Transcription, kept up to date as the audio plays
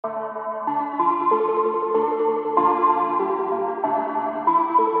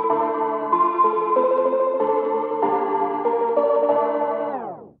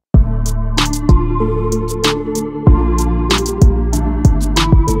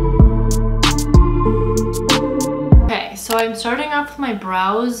I'm starting off with my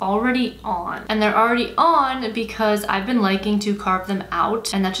brows already on. And they're already on because I've been liking to carve them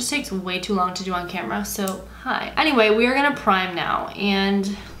out, and that just takes way too long to do on camera, so hi. Anyway, we are gonna prime now,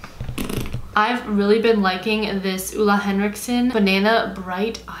 and I've really been liking this Ole Henriksen Banana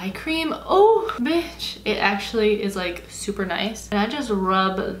Bright Eye Cream. Oh, bitch. It actually is like super nice. And I just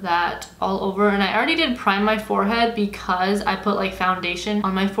rub that all over. And I already did prime my forehead because I put like foundation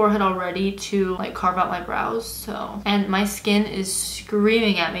on my forehead already to like carve out my brows. So, and my skin is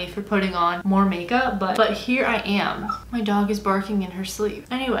screaming at me for putting on more makeup, but here I am. My dog is barking in her sleep.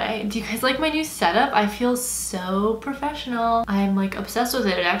 Anyway, do you guys like my new setup? I feel so professional. I'm like obsessed with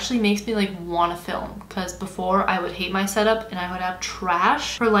it. It actually makes me like want to film, because before I would hate my setup and I would have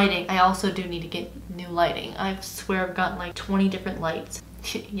trash. For lighting, I also do need to get new lighting. I swear I've gotten like 20 different lights.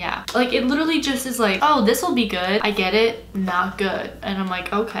 Yeah, like it literally just is like, oh, this will be good. I get it, not good. And I'm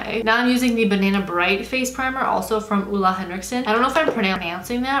like, okay. Now I'm using the Banana Bright face primer, also from Ole Henriksen. I don't know if I'm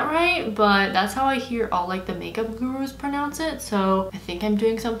pronouncing that right, but that's how I hear all like the makeup gurus pronounce it. So I think I'm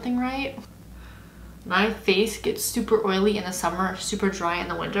doing something right. My face gets super oily in the summer, super dry in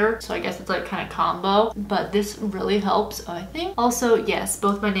the winter, so I guess it's like kind of combo, but this really helps, I think. Also, yes,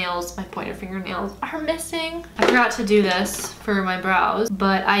 both my nails, my pointer fingernails are missing. I forgot to do this for my brows,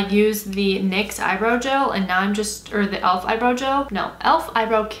 but I used the NYX eyebrow gel, and now I'm just, or the e.l.f. eyebrow gel? No, e.l.f.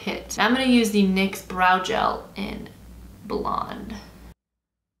 eyebrow kit. Now I'm gonna use the NYX brow gel in Blonde.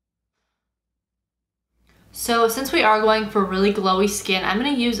 So since we are going for really glowy skin, I'm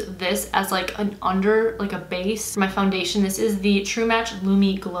going to use this as like an like a base for my foundation. This is the True Match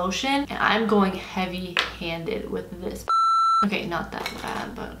Lumi Glotion, and I'm going heavy-handed with this. Okay, not that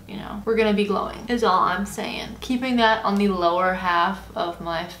bad, but you know, we're gonna be glowing is all I'm saying. Keeping that on the lower half of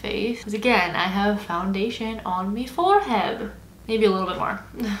my face, because again, I have foundation on my forehead. Maybe a little bit more.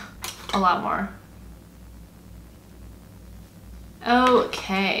 A lot more.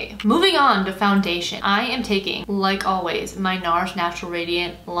 Okay, moving on to foundation. I am taking, like always, my NARS Natural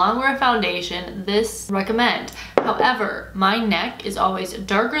Radiant Longwear Foundation. This recommend. However, my neck is always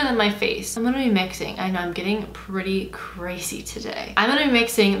darker than my face. I'm gonna be mixing. I know I'm getting pretty crazy today. I'm gonna be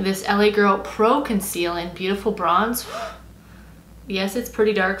mixing this LA Girl Pro Conceal in Beautiful Bronze. Yes, it's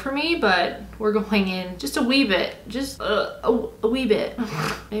pretty dark for me, but we're going in just a wee bit. Just a wee bit.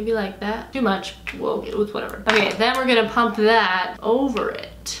 Maybe like that. Too much. Whoa, it was whatever. Okay, then we're gonna pump that over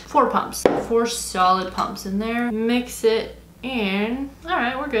it. 4 pumps. 4 solid pumps in there. Mix it in. All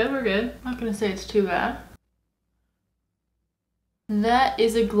right, we're good, we're good. I'm not gonna say it's too bad. That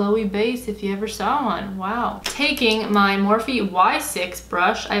is a glowy base if you ever saw one. Wow. Taking my Morphe Y6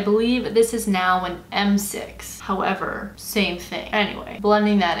 brush, I believe this is now an M6. However, same thing. Anyway,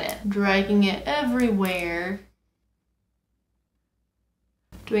 blending that in, dragging it everywhere.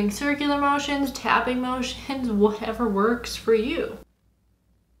 Doing circular motions, tapping motions, whatever works for you.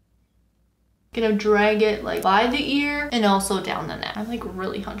 Gonna drag it like by the ear and also down the neck. I'm like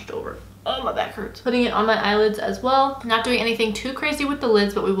really hunched over. Oh, my back hurts. Putting it on my eyelids as well. Not doing anything too crazy with the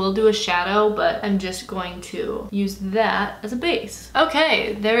lids, but we will do a shadow, but I'm just going to use that as a base.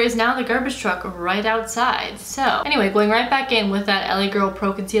 Okay, there is now the garbage truck right outside. So anyway, going right back in with that LA Girl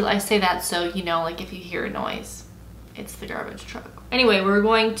Pro Conceal. I say that so you know, like if you hear a noise, it's the garbage truck. Anyway, we're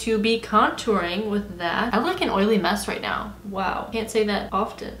going to be contouring with that. I look like an oily mess right now. Wow. Can't say that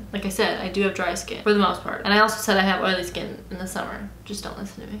often. Like I said, I do have dry skin for the most part. And I also said I have oily skin in the summer. Just don't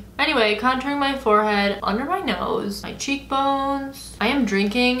listen to me. Anyway, contouring my forehead, under my nose, my cheekbones. I am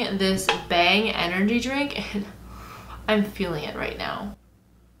drinking this Bang energy drink and I'm feeling it right now.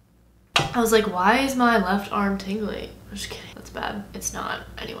 I was like, why is my left arm tingling? I'm just kidding. That's bad. It's not.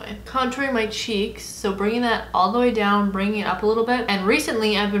 Anyway, contouring my cheeks. So bringing that all the way down, bringing it up a little bit. And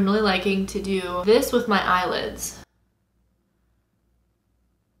recently I've been really liking to do this with my eyelids.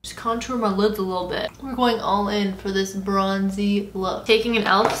 Just contour my lids a little bit. We're going all in for this bronzy look. Taking an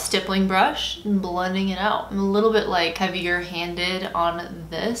e.l.f. stippling brush and blending it out. I'm a little bit like heavier handed on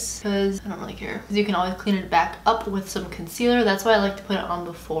this because I don't really care. Because you can always clean it back up with some concealer. That's why I like to put it on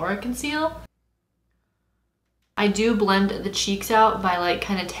before I conceal. I do blend the cheeks out by like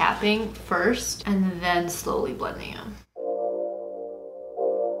kind of tapping first and then slowly blending them.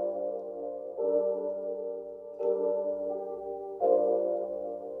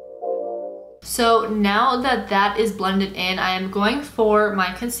 So now that that is blended in, I am going for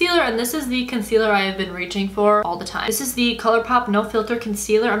my concealer, and this is the concealer I have been reaching for all the time. This is the ColourPop No Filter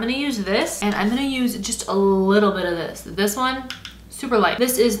Concealer. I'm gonna use this, and I'm gonna use just a little bit of this. This one, super light.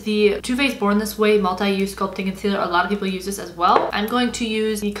 This is the Too Faced Born This Way Multi-Use Sculpting Concealer. A lot of people use this as well. I'm going to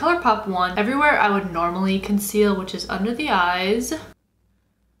use the ColourPop one everywhere I would normally conceal, which is under the eyes,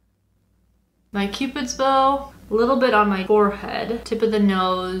 my Cupid's bow, A little bit on my forehead, tip of the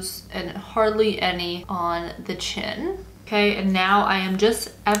nose, and hardly any on the chin. Okay, and now I am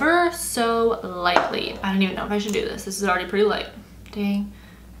just ever so lightly. I don't even know if I should do this. This is already pretty light. Dang,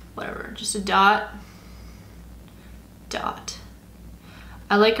 whatever, just a dot, dot.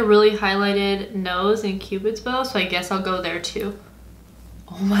 I like a really highlighted nose and Cupid's bow, so I guess I'll go there too.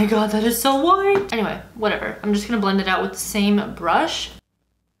 Oh my god, that is so white. Anyway, whatever. I'm just gonna blend it out with the same brush.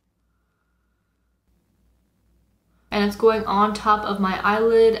 And it's going on top of my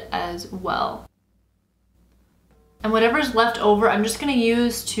eyelid as well. And whatever's left over, I'm just gonna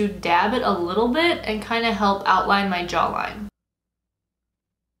use to dab it a little bit and kind of help outline my jawline.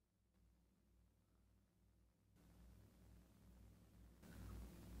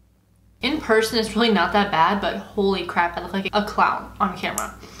 In person, it's really not that bad, but holy crap, I look like a clown on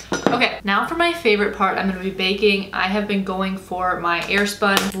camera. Okay, now for my favorite part, I'm gonna be baking. I have been going for my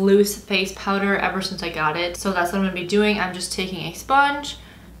Airspun loose face powder ever since I got it. So that's what I'm gonna be doing. I'm just taking a sponge,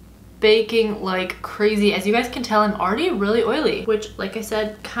 baking like crazy. As you guys can tell, I'm already really oily, which, like I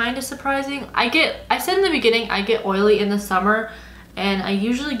said, kind of surprising. I said in the beginning, I get oily in the summer, and I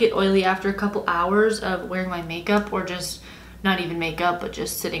usually get oily after a couple hours of wearing my makeup, or just not even makeup, but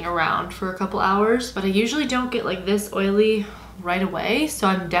just sitting around for a couple hours. But I usually don't get like this oily right away, so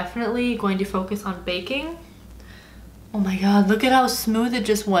I'm definitely going to focus on baking. Oh my god, look at how smooth it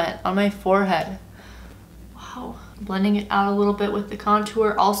just went on my forehead. Wow. Blending it out a little bit with the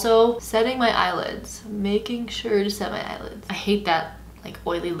contour. Also setting my eyelids, making sure to set my eyelids. I hate that like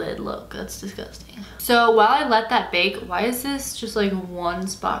oily lid look, that's disgusting. So while I let that bake, why is this just like one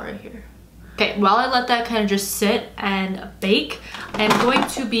spot right here? Okay, while I let that kind of just sit and bake, I'm going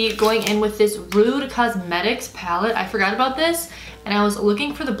to be going in with this Rude Cosmetics palette. I forgot about this, and I was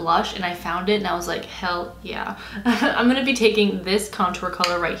looking for the blush, and I found it, and I was like, hell yeah. I'm gonna be taking this contour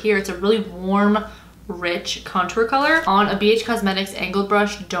color right here. It's a really warm, rich contour color on a BH Cosmetics angled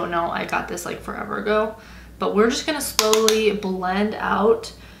brush. Don't know, I got this like forever ago. But we're just gonna slowly blend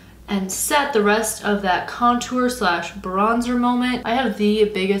out and set the rest of that contour slash bronzer moment. I have the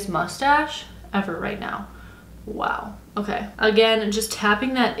biggest mustache ever right now. Wow. Okay, again, just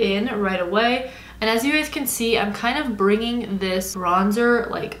tapping that in right away. And as you guys can see, I'm kind of bringing this bronzer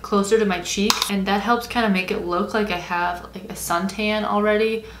like closer to my cheek, and that helps kind of make it look like I have like a suntan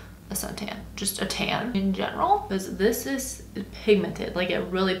already. A suntan, just a tan in general, because this is pigmented, like it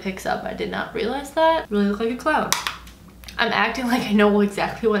really picks up. I did not realize that. Really look like a clown. I'm acting like I know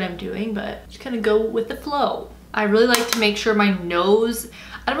exactly what I'm doing, but just kind of go with the flow. I really like to make sure my nose,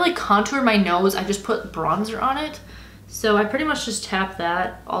 I don't really contour my nose, I just put bronzer on it. So I pretty much just tap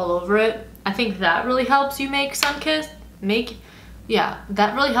that all over it. I think that really helps you make sun-kissed.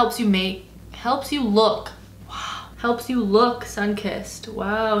 That really helps you look. Wow. Helps you look sun-kissed.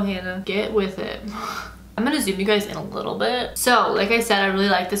 Wow, Hannah, get with it. I'm gonna zoom you guys in a little bit. So like I said, I really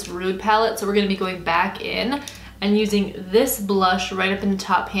like this Rude palette, so we're gonna be going back in and using this blush right up in the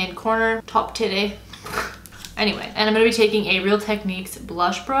top hand corner, top titty. Anyway, and I'm gonna be taking a Real Techniques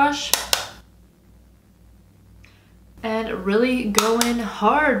blush brush and really going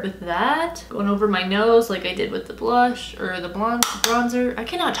hard with that. Going over my nose like I did with the blush, or the bronzer. I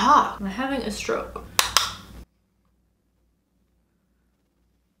cannot talk, I'm having a stroke.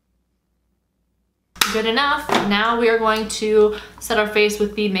 Good enough. Now we are going to set our face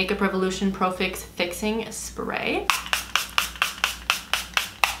with the Makeup Revolution Pro Fix Fixing Spray.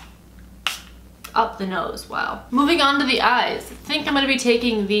 Up the nose, wow. Moving on to the eyes. I think I'm gonna be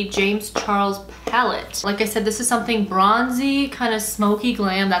taking the James Charles palette. Like I said, this is something bronzy, kind of smoky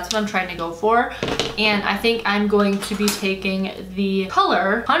glam. That's what I'm trying to go for. And I think I'm going to be taking the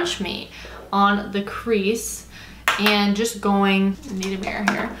color Punch Me on the crease and just going, I need a mirror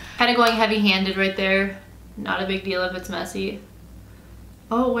here, kind of going heavy-handed right there. Not a big deal if it's messy.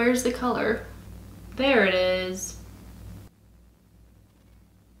 Oh, where's the color? There it is.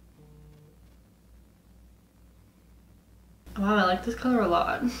 Wow, I like this color a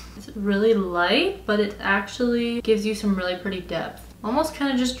lot. It's really light, but it actually gives you some really pretty depth. Almost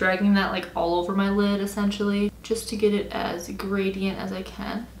kind of just dragging that like all over my lid essentially, just to get it as gradient as I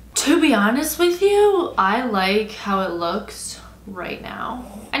can. To be honest with you, I like how it looks right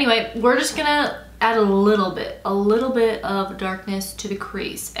now. Anyway, we're just gonna add a little bit of darkness to the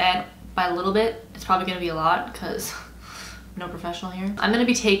crease. And by a little bit, it's probably gonna be a lot because I'm no professional here. I'm gonna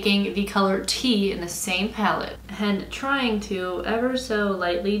be taking the color T in the same palette and trying to ever so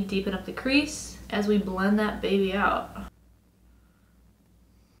lightly deepen up the crease as we blend that baby out.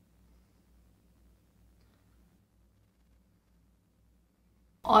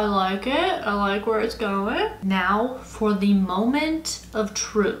 I like it. I like where it's going. Now for the moment of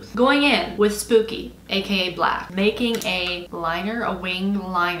truth. Going in with Spooky, aka black. Making a liner, a wing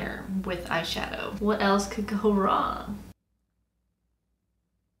liner with eyeshadow. What else could go wrong?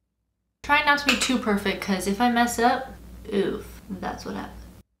 Try not to be too perfect, because if I mess up, oof, that's what happens.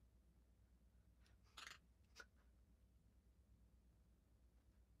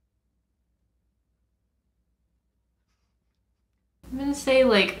 I'm gonna say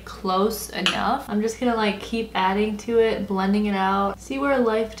like close enough. I'm just gonna like keep adding to it, blending it out, see where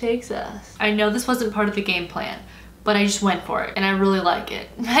life takes us. I know this wasn't part of the game plan, but I just went for it and I really like it.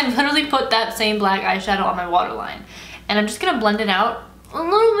 I literally put that same black eyeshadow on my waterline and I'm just gonna blend it out a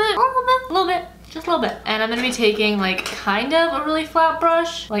little bit, just a little bit. And I'm gonna be taking like kind of a really flat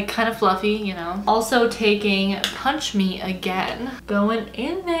brush, like kind of fluffy, you know. Also taking Punch Me again, going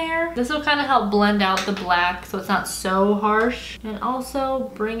in there. This will kind of help blend out the black so it's not so harsh. And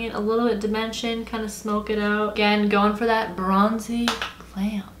also bring it a little bit dimension, kind of smoke it out. Again, going for that bronzy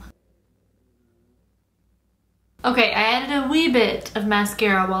glam. Okay, I added a wee bit of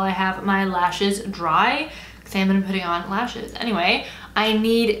mascara while I have my lashes dry because I haven't been putting on lashes. Anyway, I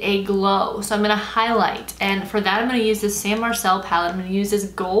need a glow, so I'm gonna highlight, and for that I'm gonna use this Sam Marcel palette. I'm gonna use this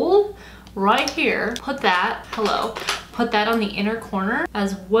gold right here. Put that, put that on the inner corner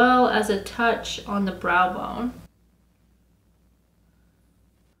as well as a touch on the brow bone.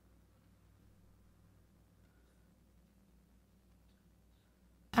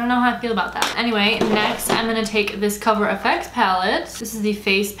 I don't know how I feel about that. Anyway, next I'm gonna take this Cover FX palette. This is the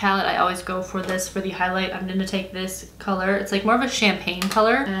face palette. I always go for this for the highlight. I'm gonna take this color. It's like more of a champagne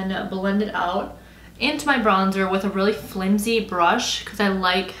color and blend it out into my bronzer with a really flimsy brush because I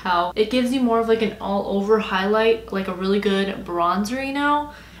like how it gives you more of like an all over highlight, like a really good bronzer, you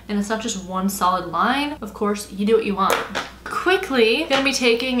know? And it's not just one solid line. Of course, you do what you want. Quickly, gonna be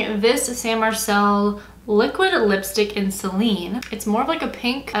taking this Sam Marcel liquid lipstick in Celine. It's more of like a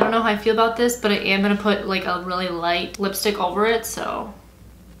pink. I don't know how I feel about this, but I am gonna put like a really light lipstick over it, so.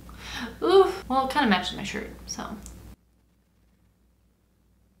 Ooh, well, it kind of matches my shirt, so.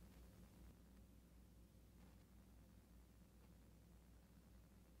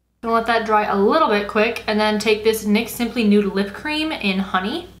 Gonna let that dry a little bit quick, and then take this NYX Simply Nude Lip Cream in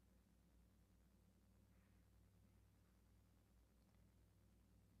Honey.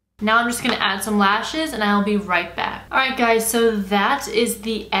 Now I'm just gonna add some lashes and I'll be right back. All right guys, so that is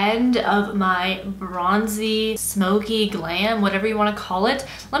the end of my bronzy, smoky glam, whatever you wanna call it.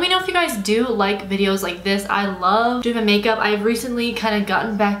 Let me know if you guys do like videos like this. I love doing my makeup. I've recently kind of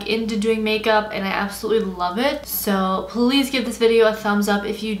gotten back into doing makeup and I absolutely love it. So please give this video a thumbs up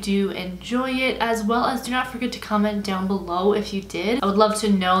if you do enjoy it, as well as do not forget to comment down below if you did. I would love to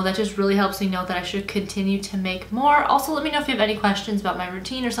know. That just really helps me know that I should continue to make more. Also, let me know if you have any questions about my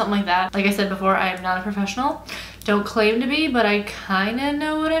routine or something like that. Like I said before, I am not a professional. Don't claim to be, but I kind of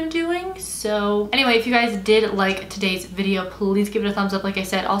know what I'm doing. So anyway, if you guys did like today's video, please give it a thumbs up like I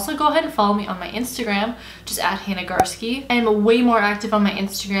said. Also, go ahead and follow me on my Instagram, just at hannahgarske. I am way more active on my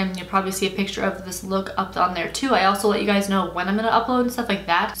Instagram, and you'll probably see a picture of this look up on there too. I also let you guys know when I'm going to upload and stuff like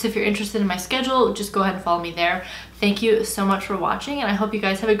that. So if you're interested in my schedule, just go ahead and follow me there. Thank you so much for watching, and I hope you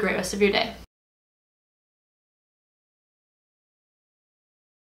guys have a great rest of your day.